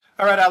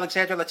All right,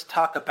 Alexander, let's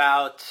talk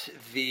about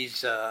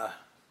this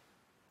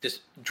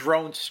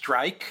drone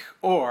strike,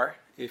 or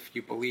if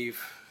you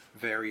believe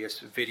various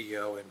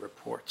video and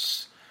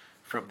reports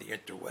from the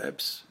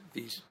interwebs,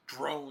 these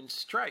drone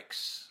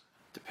strikes,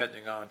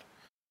 depending on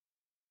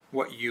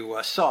what you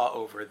saw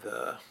over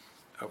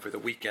the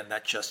weekend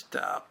that just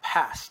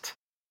passed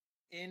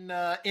in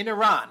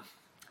Iran.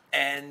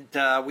 And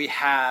we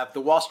have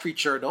the Wall Street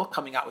Journal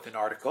coming out with an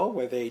article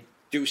where they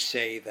do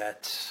say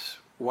that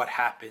what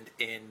happened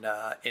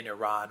in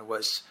Iran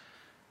was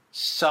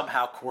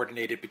somehow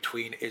coordinated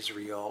between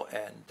Israel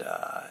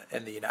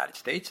and the United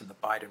States and the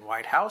Biden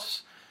White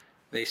House.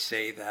 They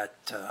say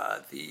that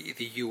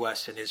the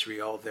U.S. and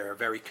Israel, they're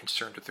very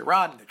concerned with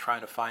Iran. They're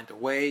trying to find a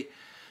way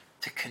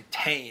to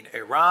contain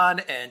Iran,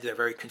 and they're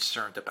very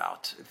concerned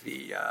about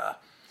the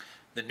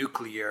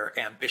nuclear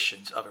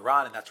ambitions of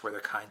Iran, and that's where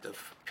they're kind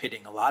of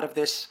pitting a lot of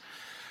this.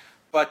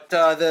 But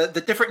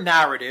the different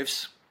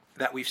narratives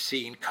that we've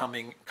seen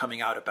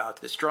coming out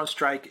about this drone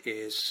strike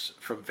is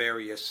from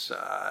various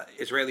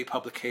Israeli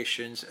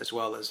publications as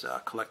well as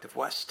Collective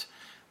West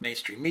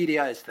mainstream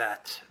media, is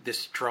that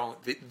these drone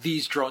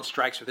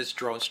strikes, or this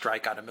drone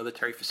strike on a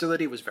military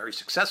facility, was very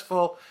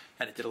successful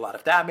and it did a lot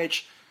of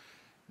damage.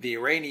 The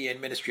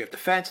Iranian Ministry of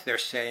Defense, they're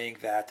saying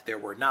that there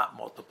were not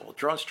multiple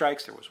drone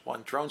strikes. There was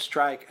one drone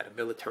strike at a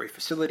military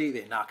facility.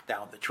 They knocked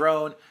down the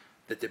drone.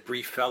 The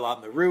debris fell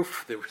on the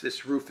roof.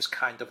 This roof is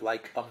kind of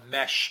like a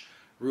mesh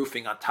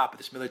roofing on top of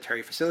this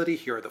military facility.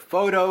 Here are the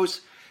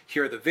photos.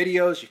 Here are the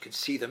videos. You can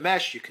see the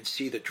mesh. You can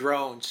see the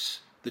drone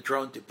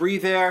debris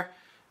there.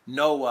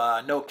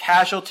 No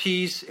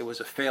casualties. It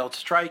was a failed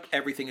strike.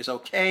 Everything is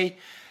okay.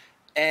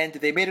 And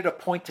they made it a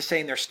point to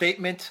say in their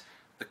statement,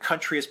 the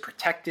country is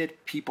protected.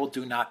 People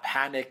do not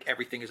panic.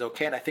 Everything is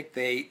okay. And I think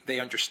they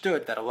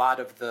understood that a lot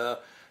of the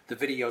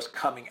videos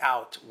coming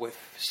out with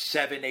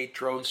 7-8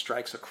 drone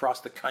strikes across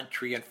the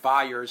country and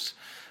fires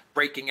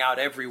breaking out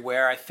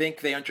everywhere, I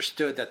think they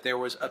understood that there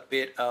was a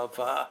bit of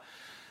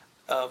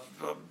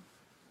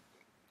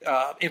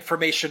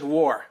information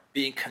war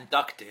being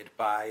conducted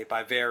by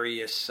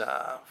various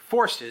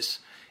forces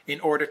in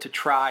order to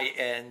try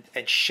and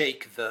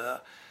shake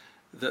the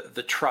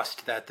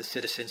trust that the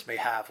citizens may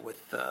have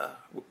with the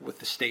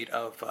state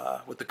of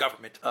with the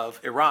government of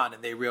Iran,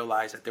 and they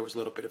realized that there was a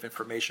little bit of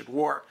information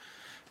war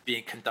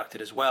being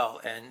conducted as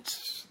well. And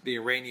the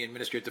Iranian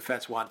Ministry of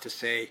Defense wanted to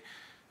say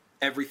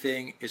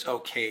everything is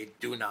okay,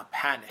 do not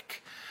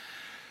panic.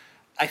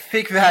 I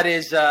think that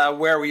is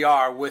where we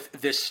are with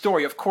this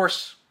story. Of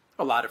course,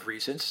 a lot of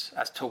reasons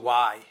as to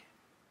why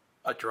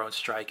a drone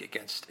strike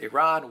against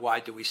Iran. Why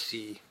do we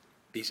see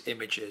these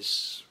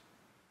images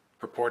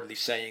purportedly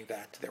saying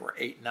that there were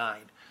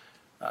 8-9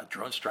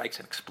 drone strikes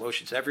and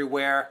explosions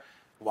everywhere?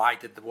 Why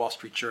did the Wall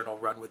Street Journal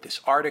run with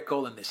this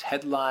article and this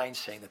headline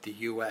saying that the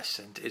U.S.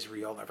 and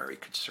Israel are very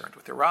concerned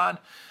with Iran?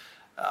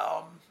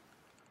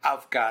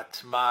 I've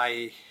got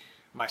my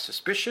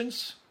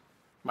suspicions,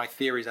 my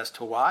theories as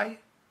to why.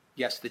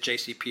 Yes, the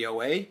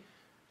JCPOA,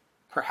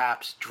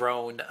 perhaps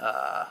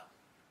the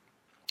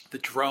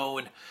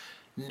drone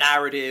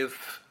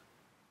narrative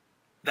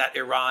that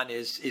Iran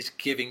is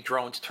giving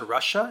drones to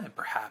Russia, and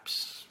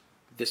perhaps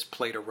this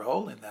played a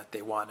role in that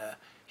they want to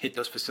hit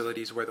those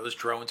facilities where those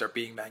drones are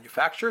being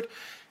manufactured.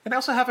 And I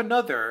also have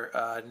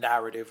another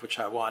narrative which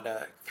I want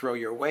to throw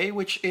your way,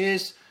 which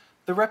is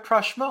the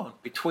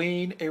rapprochement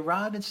between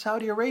Iran and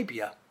Saudi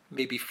Arabia,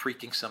 maybe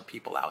freaking some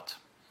people out.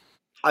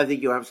 I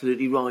think you're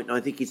absolutely right.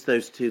 I think it's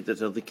those two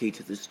that are the key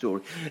to this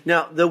story.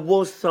 Now, there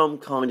was some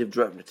kind of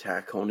drone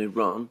attack on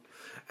Iran,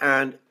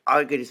 and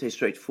I'm going to say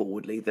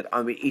straightforwardly that,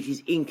 it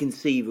is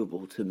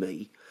inconceivable to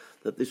me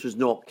that this was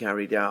not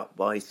carried out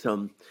by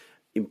some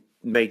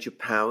major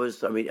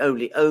powers.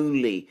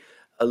 Only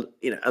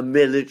a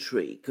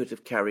military could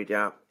have carried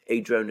out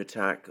a drone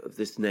attack of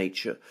this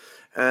nature.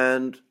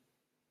 And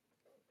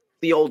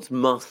the odds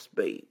must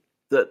be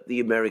that the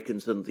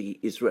Americans and the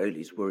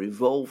Israelis were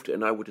involved,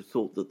 and I would have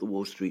thought that the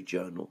Wall Street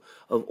Journal,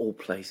 of all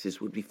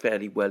places, would be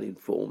fairly well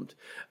informed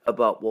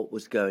about what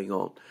was going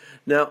on.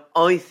 Now,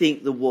 I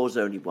think there was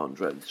only one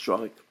drone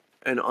strike,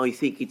 and I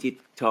think it did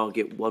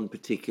target one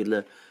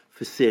particular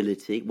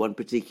facility, one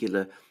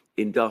particular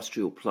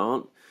industrial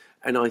plant,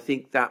 and I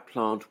think that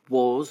plant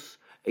was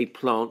a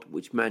plant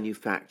which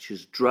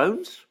manufactures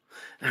drones,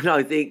 and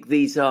I think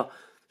these are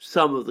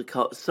some of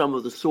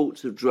the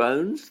sorts of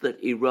drones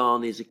that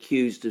Iran is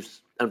accused of,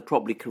 and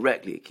probably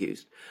correctly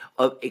accused,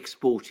 of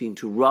exporting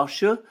to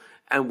Russia,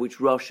 and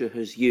which Russia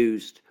has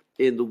used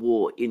in the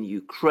war in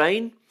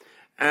Ukraine.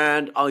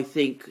 And I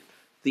think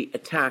the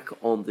attack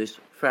on this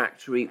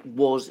factory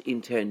was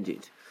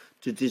intended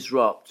to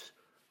disrupt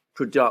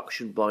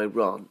production by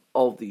Iran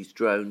of these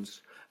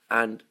drones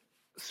and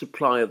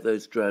supply of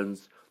those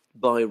drones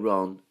by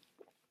Iran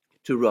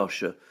to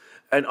Russia.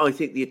 And I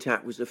think the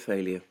attack was a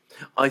failure.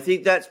 I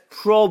think that's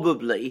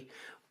probably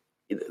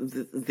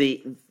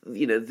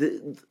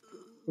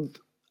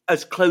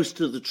as close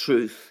to the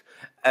truth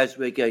as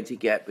we're going to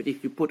get. But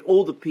if you put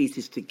all the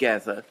pieces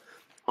together,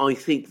 I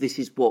think this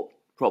is what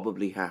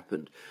probably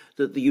happened.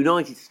 That the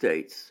United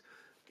States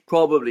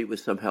probably with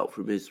some help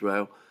from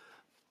Israel,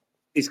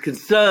 is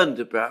concerned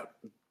about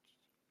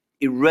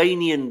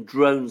Iranian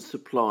drone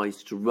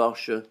supplies to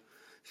Russia,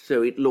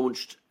 so it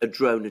launched a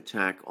drone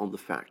attack on the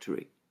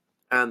factory.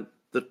 And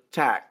the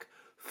attack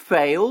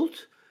failed,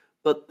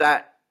 but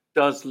that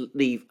does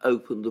leave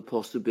open the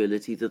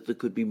possibility that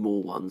there could be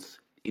more ones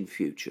in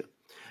future.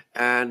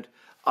 And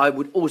I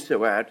would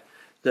also add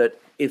that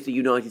if the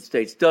United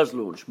States does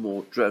launch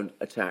more drone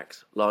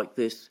attacks like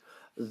this,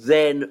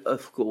 then,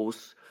 of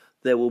course,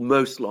 there will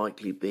most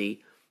likely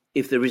be,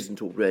 if there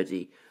isn't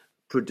already,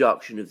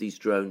 production of these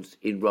drones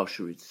in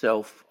Russia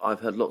itself. I've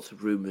heard lots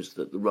of rumors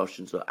that the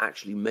Russians are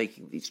actually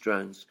making these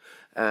drones,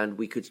 and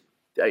we could,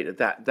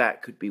 that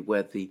could be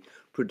where the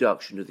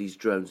production of these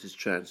drones is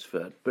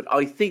transferred. But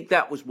I think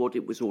that was what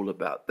it was all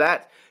about.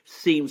 That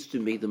seems to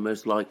me the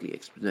most likely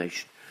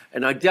explanation.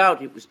 And I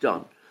doubt it was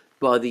done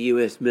by the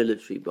US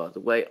military, by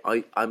the way.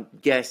 I'm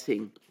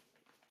guessing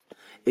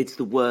it's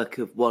the work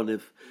of one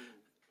of,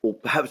 or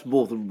perhaps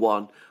more than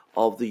one,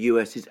 of the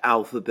US's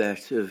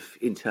alphabet of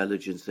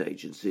intelligence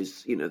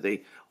agencies. You know,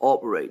 they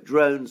operate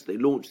drones, they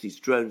launch these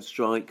drone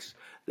strikes,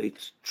 they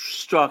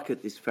struck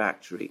at this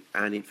factory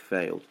and it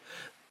failed.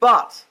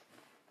 But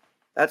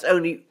that's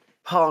only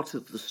part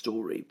of the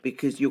story,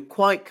 because you're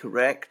quite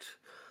correct.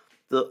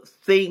 The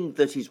thing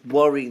that is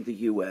worrying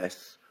the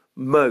US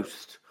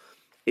most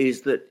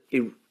is that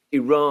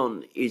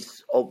Iran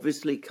is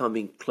obviously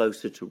coming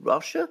closer to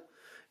Russia.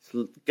 It's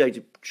going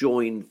to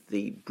join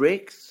the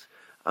BRICS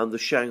and the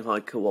Shanghai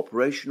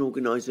Cooperation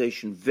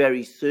Organization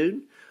very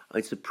soon.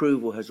 Its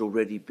approval has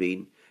already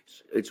been,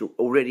 it's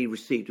already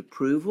received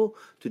approval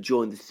to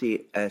join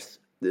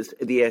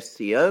the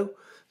SCO,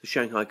 the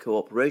Shanghai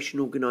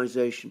Cooperation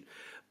Organization.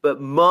 But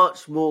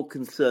much more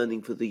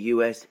concerning for the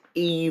US,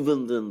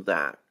 even than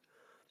that,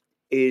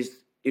 is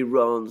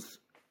Iran's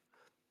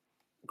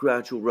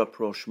gradual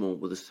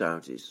rapprochement with the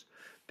Saudis,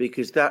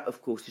 because that,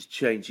 of course, is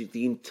changing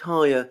the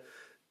entire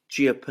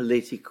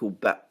geopolitical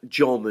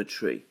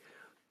geometry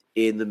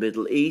in the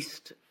Middle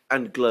East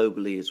and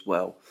globally as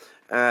well.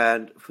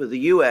 And for the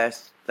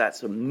US,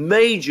 that's a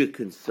major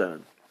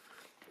concern.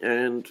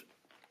 And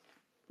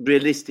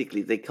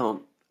realistically, they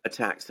can't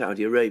attack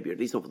Saudi Arabia, at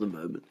least not for the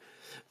moment.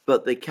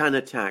 But they can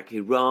attack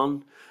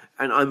Iran.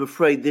 And I'm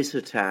afraid this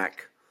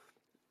attack,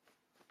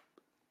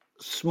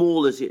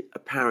 small as it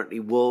apparently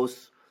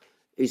was,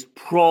 is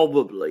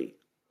probably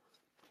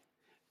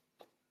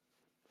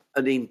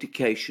an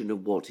indication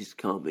of what is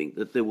coming,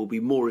 that there will be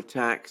more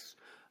attacks,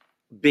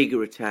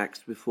 bigger attacks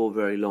before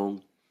very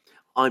long.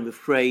 I'm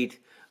afraid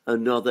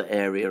another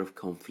area of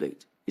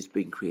conflict is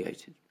being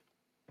created.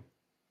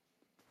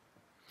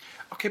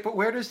 Okay, but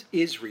where does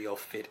Israel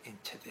fit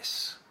into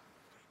this?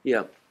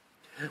 Yeah.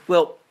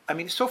 Well, I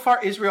mean, so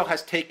far Israel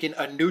has taken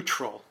a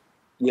neutral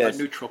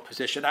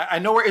position. I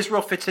know where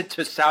Israel fits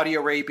into Saudi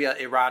Arabia,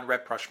 Iran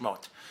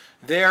rapprochement.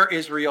 There,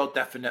 Israel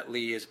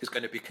definitely is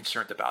going to be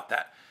concerned about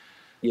that.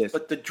 Yes.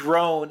 But the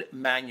drone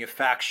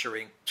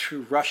manufacturing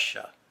to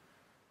Russia,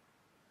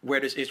 where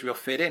does Israel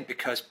fit in?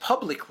 Because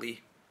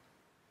publicly,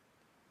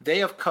 they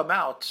have come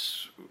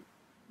out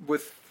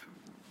with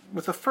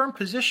a firm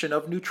position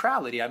of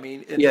neutrality. I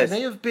mean, and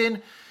they have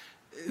been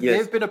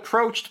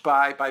approached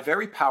by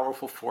very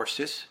powerful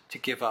forces to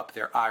give up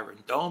their Iron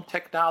Dome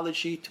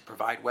technology to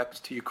provide weapons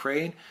to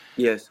Ukraine.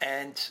 Yes,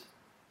 and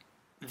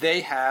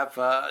they have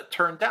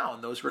turned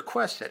down those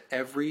requests at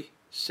every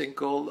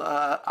single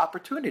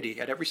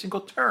opportunity, at every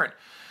single turn.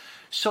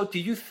 So, do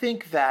you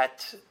think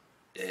that?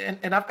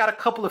 And I've got a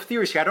couple of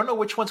theories here. I don't know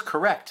which one's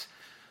correct,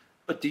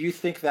 but do you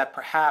think that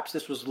perhaps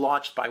this was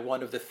launched by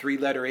one of the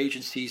three-letter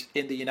agencies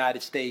in the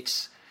United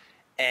States,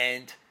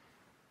 and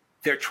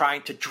they're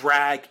trying to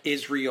drag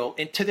Israel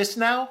into this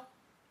now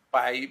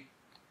by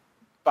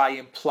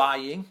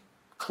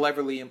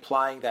cleverly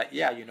implying that,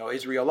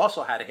 Israel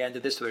also had a hand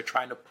in this, so they're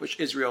trying to push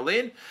Israel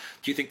in?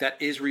 Do you think that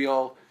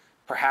Israel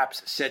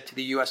perhaps said to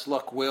the U.S.,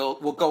 look, we'll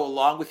go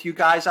along with you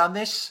guys on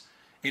this,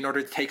 in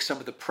order to take some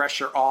of the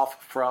pressure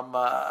off from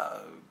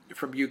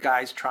you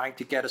guys trying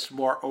to get us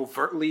more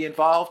overtly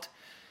involved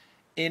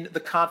in the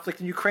conflict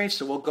in Ukraine?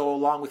 So we'll go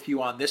along with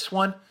you on this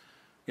one,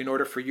 in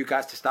order for you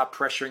guys to stop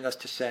pressuring us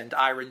to send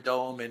Iron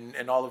Dome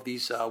and all of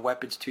these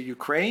weapons to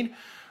Ukraine?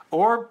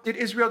 Or did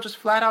Israel just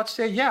flat out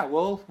say, yeah,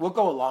 we'll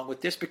go along with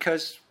this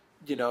because,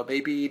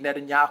 maybe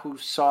Netanyahu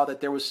saw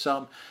that there was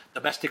some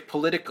domestic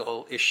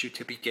political issue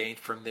to be gained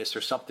from this,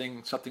 or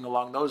something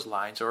along those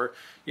lines? Or,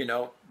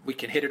 we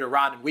can hit it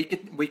Iran and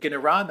weaken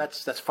Iran.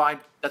 That's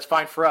fine. That's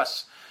fine for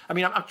us. I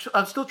mean,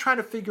 I'm still trying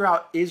to figure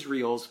out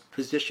Israel's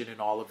position in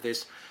all of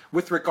this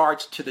with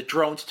regards to the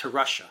drones to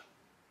Russia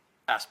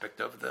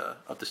aspect of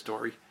the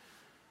story.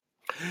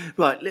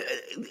 Right.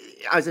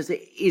 As I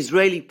say,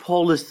 Israeli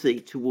policy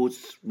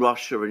towards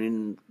Russia and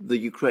in the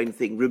Ukraine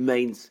thing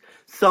remains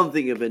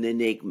something of an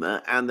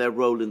enigma, and their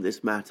role in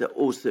this matter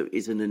also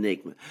is an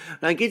enigma.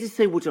 And I get to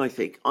say what I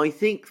think. I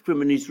think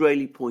from an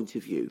Israeli point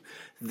of view,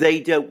 they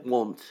don't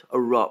want a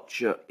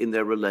rupture in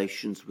their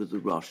relations with the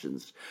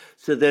Russians.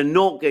 So they're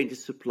not going to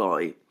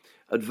supply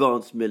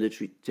advanced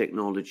military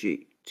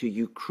technology to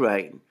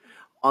Ukraine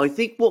I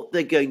think what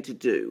they're going to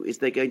do is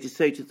they're going to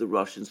say to the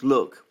Russians,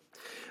 look,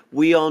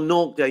 we are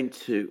not going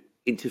to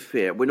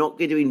interfere. We're not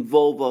going to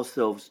involve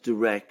ourselves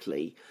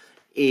directly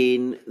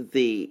in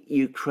the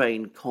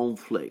Ukraine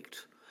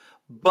conflict.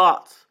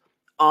 But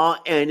our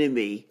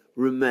enemy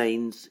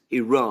remains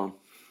Iran.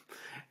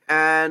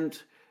 And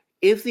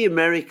if the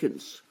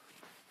Americans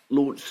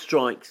launch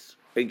strikes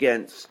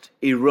against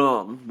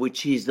Iran,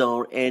 which is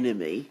our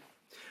enemy,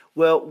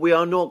 well, we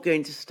are not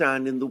going to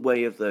stand in the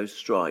way of those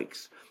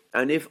strikes.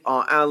 And if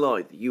our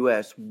ally, the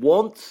US,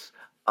 wants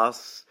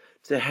us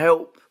to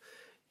help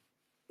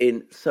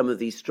in some of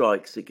these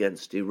strikes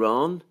against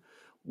Iran,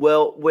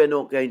 well, we're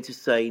not going to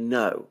say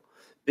no,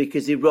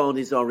 because Iran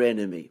is our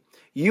enemy.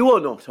 You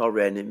are not our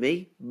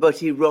enemy,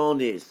 but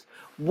Iran is.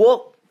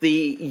 What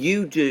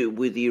you do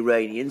with the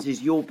Iranians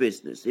is your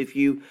business. If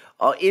you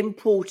are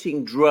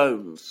importing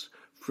drones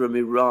from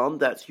Iran,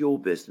 that's your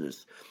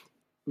business.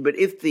 But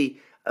if the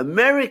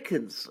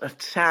Americans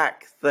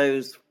attack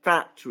those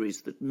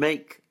factories that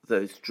make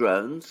those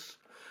drones,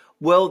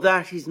 well,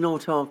 that is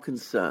not our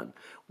concern.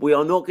 We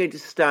are not going to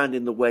stand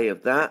in the way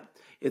of that.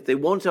 If they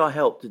want our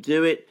help to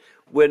do it,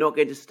 we're not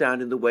going to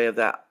stand in the way of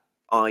that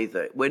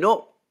either. We're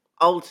not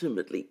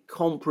ultimately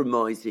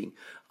compromising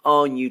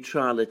our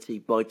neutrality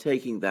by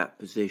taking that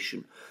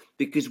position,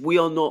 because we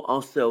are not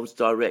ourselves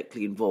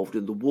directly involved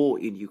in the war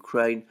in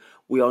Ukraine.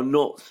 We are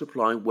not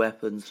supplying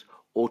weapons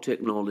or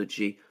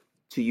technology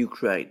to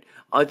Ukraine.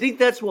 I think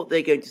that's what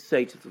they're going to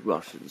say to the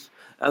Russians.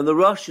 And the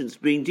Russians,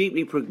 being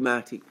deeply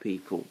pragmatic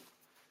people,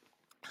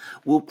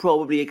 will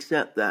probably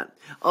accept that.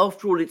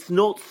 After all, it's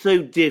not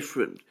so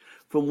different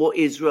from what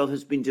Israel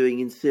has been doing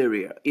in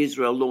Syria.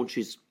 Israel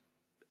launches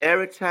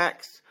air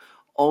attacks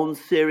on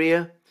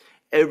Syria.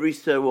 Every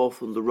so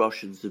often the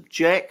Russians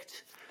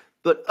object.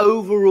 But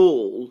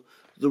overall,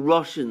 the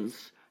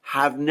Russians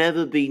have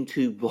never been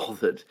too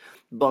bothered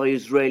by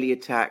Israeli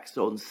attacks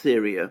on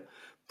Syria,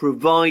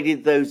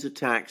 provided those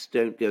attacks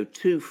don't go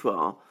too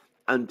far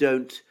and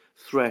don't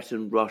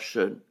threaten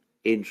Russian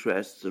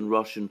interests and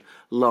Russian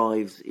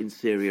lives in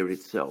Syria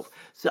itself.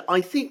 So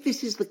I think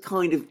this is the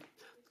kind of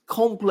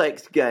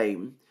complex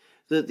game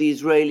that the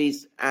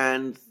Israelis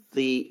and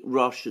the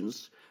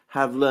Russians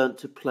have learnt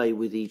to play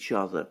with each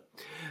other.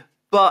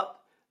 But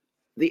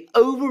the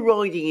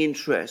overriding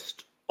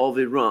interest of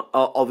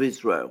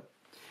Israel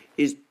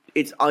is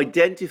it's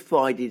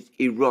identified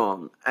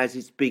Iran as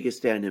its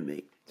biggest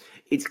enemy.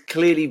 It's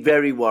clearly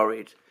very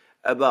worried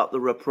about the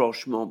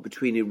rapprochement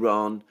between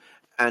Iran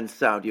and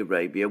Saudi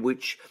Arabia,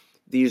 which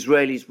the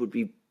Israelis would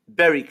be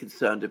very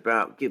concerned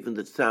about, given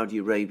that Saudi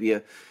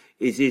Arabia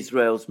is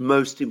Israel's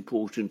most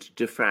important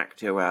de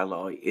facto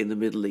ally in the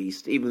Middle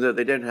East. Even though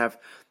they don't have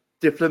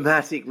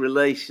diplomatic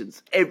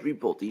relations,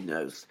 everybody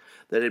knows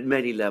that at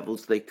many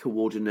levels they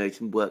coordinate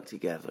and work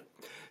together.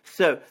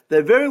 So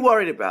they're very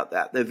worried about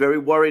that. They're very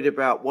worried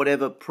about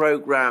whatever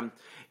program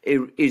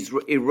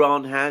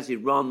Iran has.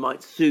 Iran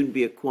might soon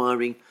be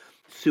acquiring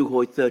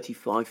Sukhoi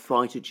 35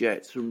 fighter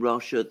jets from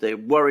Russia. They're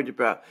worried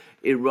about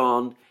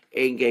Iran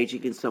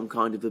engaging in some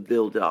kind of a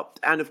build-up.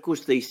 And of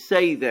course, they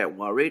say they're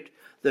worried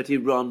that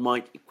Iran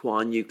might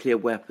acquire nuclear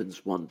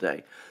weapons one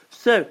day.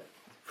 So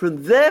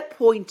from their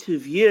point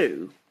of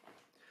view,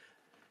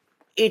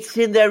 it's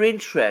in their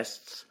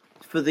interests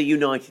for the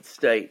United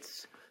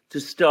States to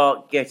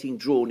start getting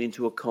drawn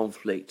into a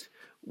conflict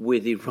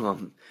with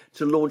Iran,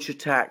 to launch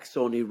attacks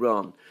on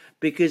Iran,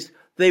 because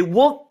they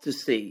want to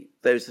see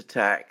those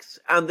attacks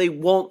and they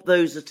want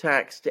those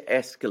attacks to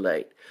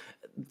escalate.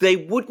 They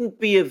wouldn't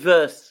be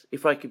averse,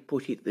 if I could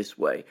put it this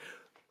way,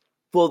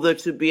 for there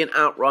to be an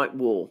outright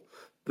war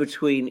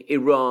between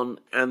Iran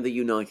and the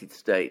United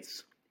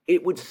States.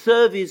 It would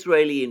serve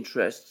Israeli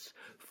interests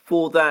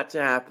for that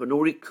to happen,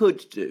 or it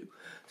could do.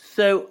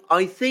 So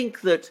I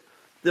think that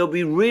they'll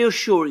be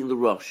reassuring the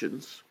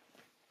Russians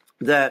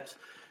that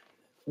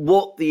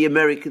what the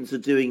Americans are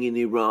doing in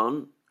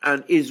Iran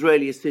and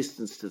Israeli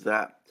assistance to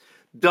that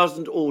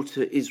doesn't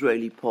alter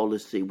Israeli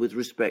policy with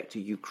respect to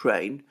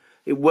Ukraine.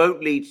 It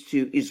won't lead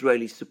to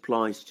Israeli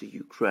supplies to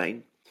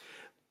Ukraine.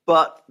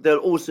 But they'll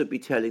also be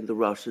telling the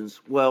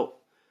Russians, well,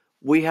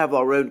 we have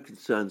our own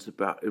concerns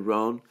about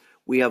Iran.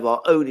 We have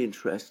our own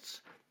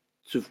interests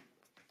to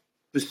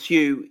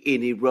pursue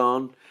in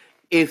Iran.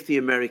 If the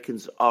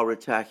Americans are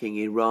attacking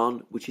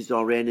Iran, which is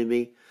our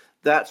enemy,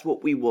 that's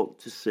what we want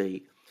to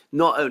see.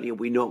 Not only are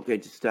we not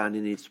going to stand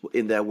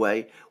in their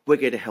way, we're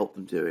going to help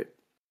them do it.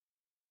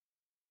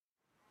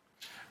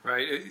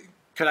 Right.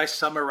 Could I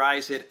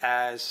summarize it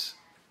as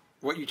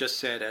what you just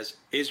said, as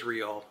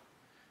Israel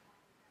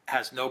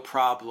has no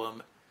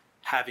problem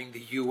having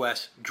the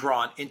U.S.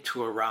 drawn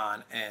into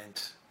Iran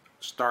and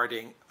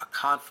starting a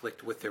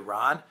conflict with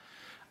Iran?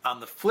 On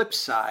the flip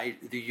side,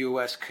 the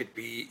U.S. could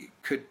be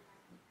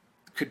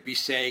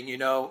saying, you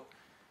know,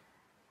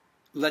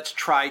 let's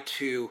try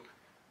to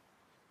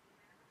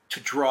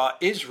draw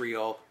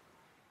Israel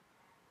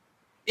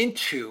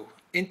into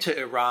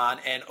Iran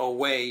and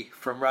away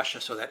from Russia,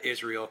 so that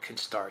Israel can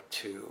start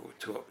to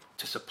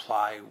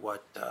supply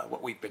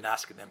what we've been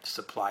asking them to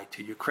supply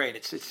to Ukraine.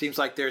 It seems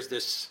like there's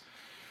this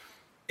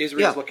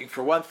Israel's looking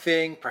for one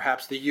thing,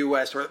 perhaps the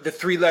U.S. or the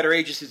three-letter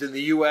agencies in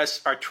the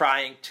U.S. are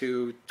trying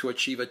to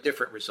achieve a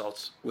different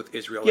results with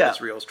Israel, and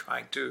Israel's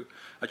trying to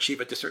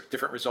achieve a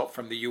different result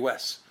from the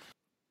U.S.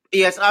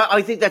 Yes,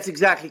 I think that's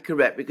exactly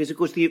correct because, of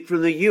course,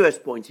 from the U.S.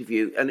 point of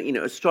view, and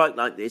a strike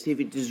like this, if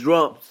it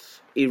disrupts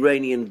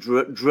Iranian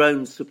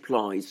drone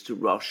supplies to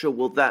Russia,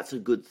 well, that's a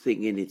good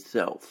thing in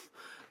itself.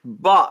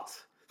 But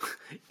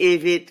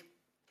if it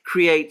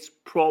creates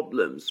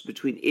problems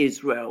between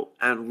Israel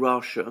and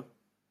Russia,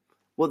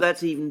 well,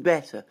 that's even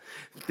better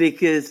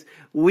because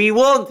we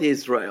want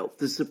Israel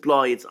to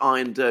supply its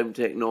Iron Dome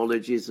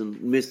technologies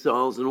and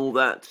missiles and all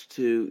that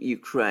to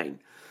Ukraine.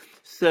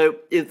 So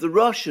if the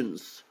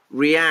Russians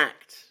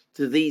react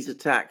to these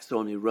attacks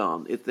on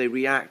Iran, if they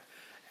react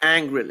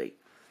angrily,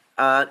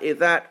 if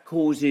that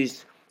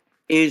causes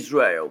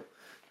Israel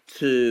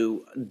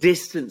to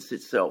distance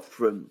itself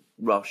from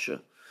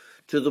Russia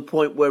to the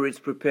point where it's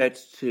prepared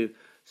to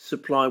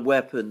supply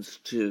weapons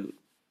to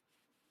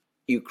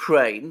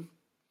Ukraine,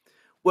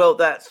 well,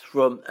 that's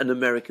from an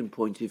American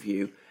point of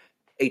view,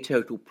 a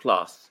total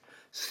plus.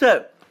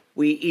 So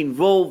we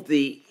involve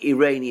the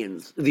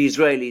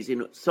Israelis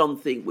in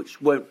something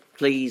which won't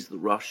please the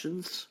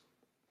Russians,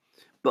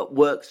 but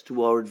works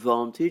to our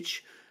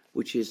advantage,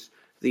 which is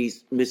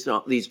these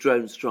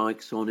drone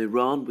strikes on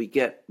Iran. We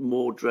get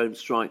more drone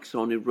strikes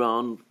on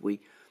Iran.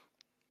 We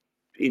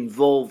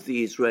involve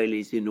the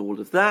Israelis in all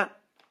of that.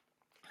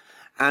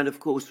 And of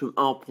course, from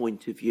our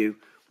point of view,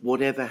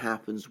 whatever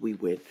happens, we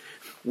win.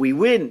 We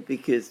win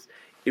because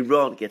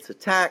Iran gets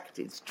attacked,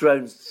 its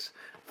drones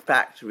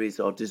factories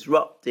are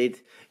disrupted,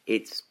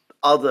 its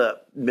other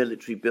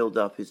military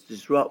build-up is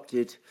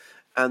disrupted,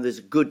 and there's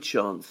a good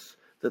chance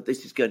that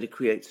this is going to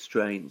create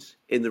strains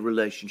in the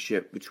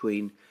relationship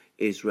between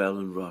Israel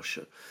and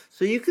Russia.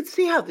 So you could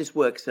see how this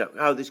works out,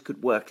 how this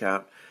could work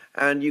out,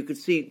 and you could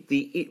see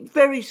the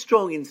very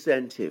strong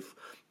incentive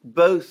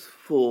both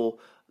for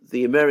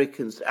the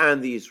Americans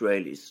and the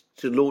Israelis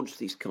to launch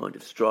these kind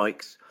of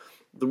strikes.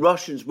 The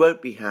Russians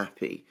won't be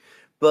happy,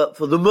 but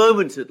for the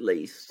moment at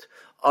least,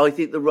 I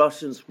think the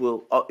Russians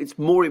will, it's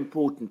more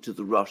important to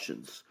the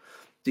Russians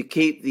to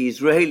keep the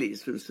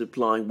Israelis from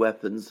supplying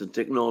weapons and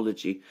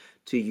technology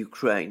to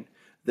Ukraine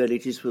than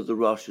it is for the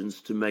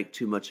Russians to make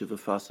too much of a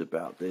fuss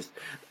about this.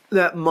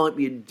 That might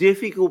be a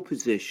difficult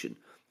position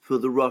for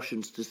the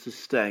Russians to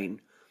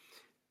sustain,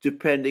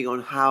 depending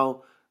on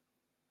how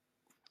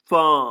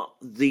far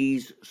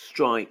these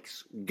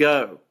strikes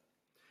go.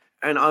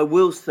 And I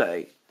will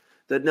say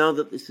that now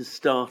that this has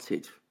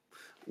started,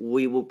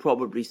 we will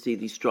probably see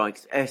these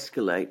strikes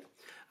escalate,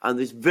 and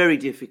this very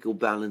difficult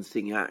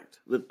balancing act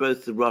that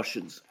both the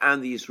Russians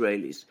and the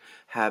Israelis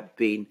have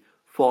been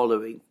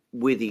following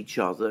with each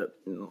other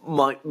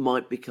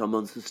might become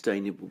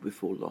unsustainable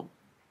before long.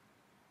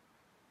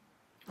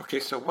 Okay,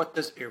 so what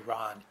does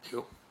Iran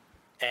do?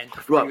 And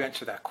before you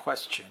answer that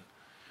question,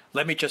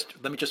 let me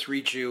just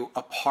read you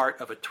a part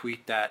of a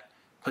tweet that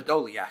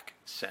Podolyak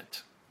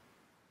sent.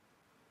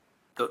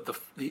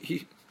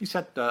 He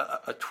sent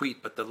a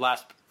tweet, but the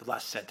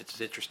last sentence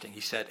is interesting.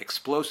 He said,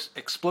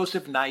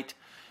 "Explosive night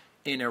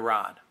in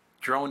Iran,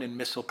 drone and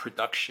missile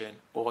production,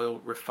 oil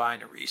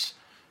refineries.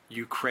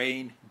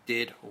 Ukraine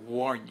did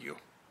warn you."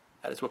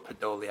 That is what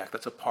Podolyak.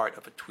 That's a part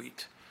of a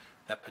tweet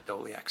that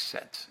Podolyak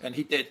sent, and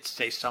he did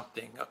say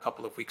something a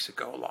couple of weeks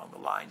ago along the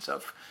lines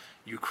of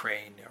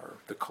Ukraine or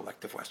the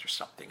collective West or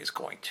something is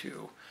going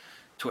to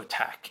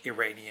attack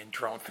Iranian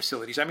drone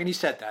facilities. I mean, he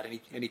said that, and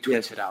he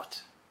tweets it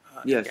out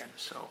again.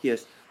 So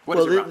what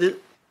is Iran?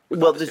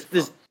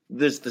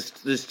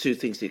 There's two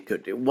things it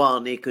could do.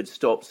 One, it could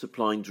stop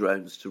supplying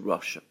drones to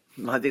Russia.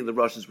 I think the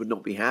Russians would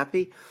not be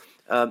happy.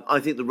 I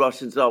think the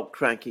Russians are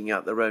cranking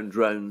out their own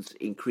drones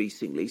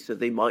increasingly, so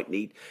they might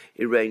need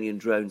Iranian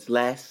drones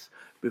less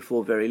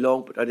before very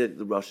long, but I don't think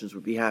the Russians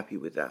would be happy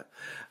with that.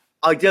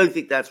 I don't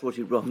think that's what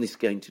Iran is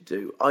going to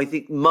do. I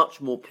think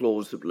much more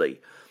plausibly,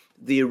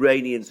 the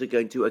Iranians are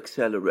going to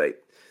accelerate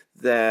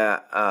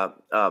their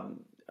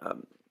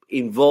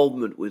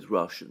involvement with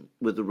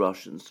the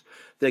Russians.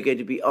 They're going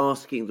to be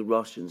asking the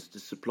Russians to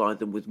supply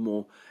them with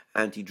more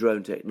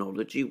anti-drone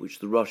technology, which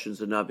the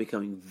Russians are now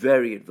becoming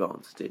very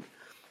advanced in.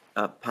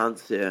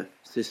 Panzer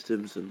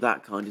systems and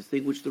that kind of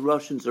thing, which the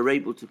Russians are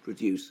able to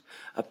produce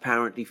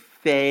apparently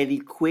fairly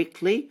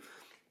quickly,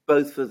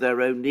 both for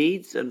their own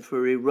needs and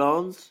for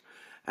Iran's.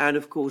 And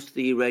of course,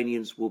 the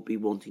Iranians will be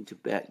wanting to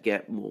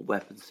get more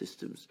weapon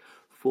systems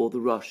for the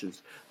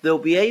Russians. They'll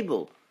be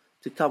able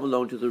to come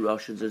along to the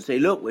Russians and say,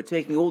 look, we're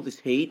taking all this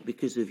heat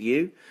because of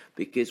you,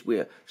 because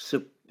we're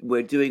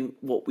doing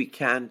what we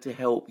can to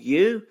help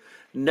you.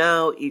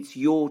 Now it's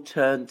your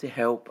turn to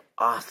help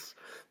us.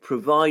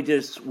 Provide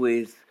us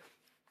with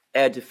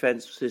air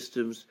defense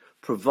systems,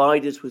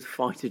 provide us with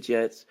fighter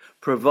jets,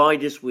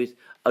 provide us with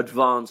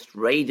advanced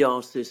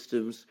radar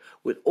systems,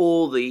 with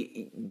all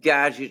the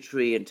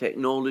gadgetry and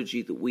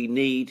technology that we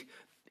need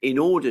in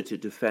order to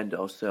defend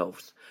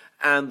ourselves.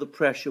 And the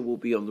pressure will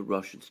be on the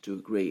Russians to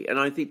agree. And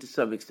I think to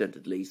some extent,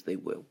 at least, they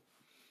will.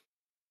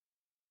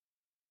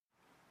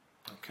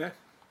 Okay.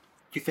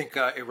 Do you think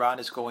Iran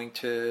is going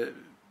to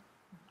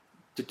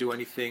to do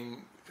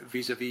anything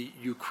vis-a-vis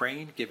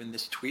Ukraine, given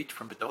this tweet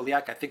from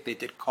Podolyak. I think they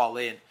did call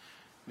in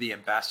the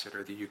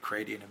ambassador, the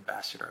Ukrainian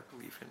ambassador, I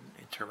believe,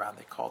 in Tehran.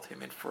 They called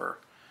him in for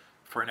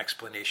an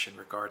explanation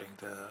regarding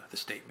the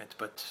statement.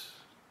 But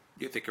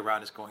do you think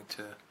Iran is going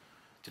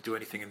to do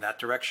anything in that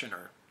direction,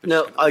 or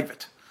No, just leave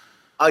it?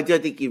 I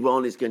don't think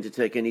Iran is going to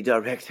take any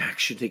direct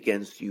action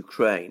against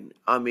Ukraine.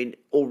 I mean,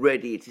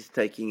 already it is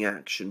taking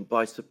action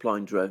by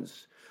supplying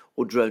drones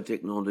or drone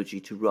technology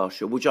to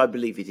Russia, which I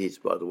believe it is,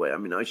 by the way. I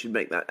mean, I should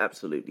make that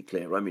absolutely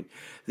clear. I mean,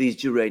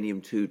 these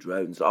Uranium-2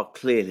 drones are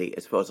clearly,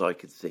 as far as I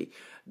can see,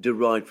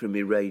 derived from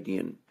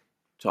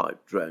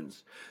Iranian-type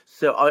drones.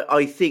 So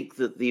I think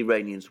that the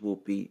Iranians will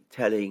be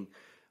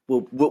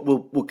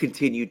will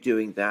continue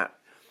doing that.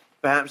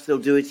 Perhaps they'll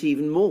do it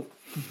even more.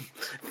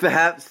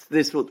 Perhaps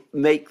this will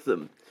make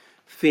them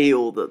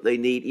feel that they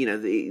need,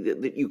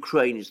 that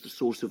Ukraine is the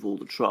source of all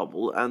the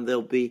trouble, and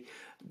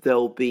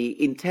they'll be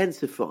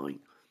intensifying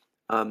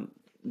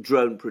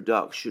drone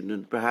production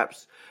and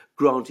perhaps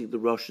granting the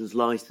Russians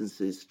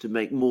licenses to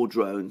make more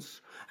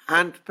drones,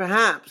 and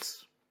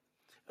perhaps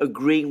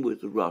agreeing with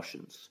the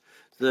Russians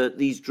that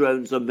these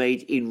drones are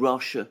made in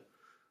Russia,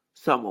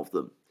 some of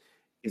them,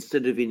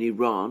 instead of in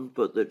Iran,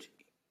 but that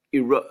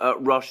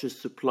Russia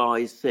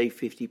supplies, say,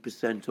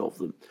 50% of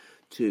them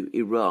to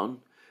Iran,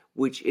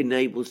 which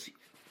enables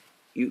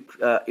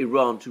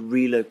Iran to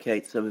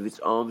relocate some of its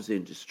arms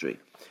industry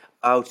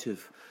out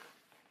of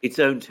its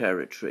own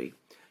territory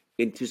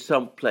into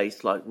some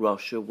place like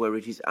Russia, where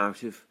it is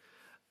out of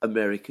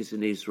America's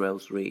and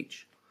Israel's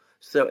reach.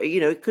 So,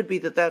 it could be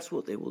that that's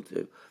what they will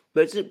do.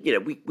 But,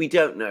 we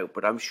don't know,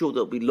 but I'm sure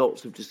there'll be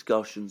lots of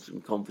discussions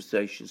and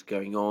conversations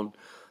going on.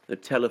 The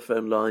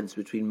telephone lines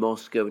between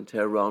Moscow and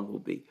Tehran will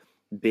be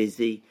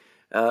busy.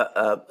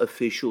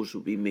 Officials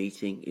will be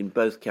meeting in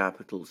both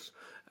capitals,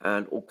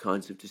 and all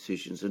kinds of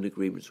decisions and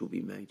agreements will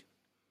be made.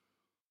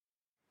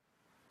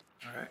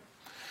 All right.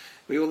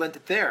 We will end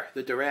it there.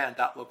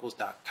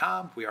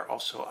 TheDuran.locals.com. We are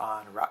also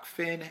on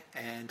Rockfin,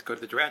 and go to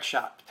the Duran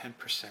shop, 10%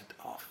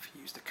 off.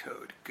 Use the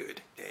code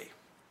GOODDAY.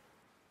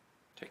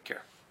 Take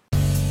care.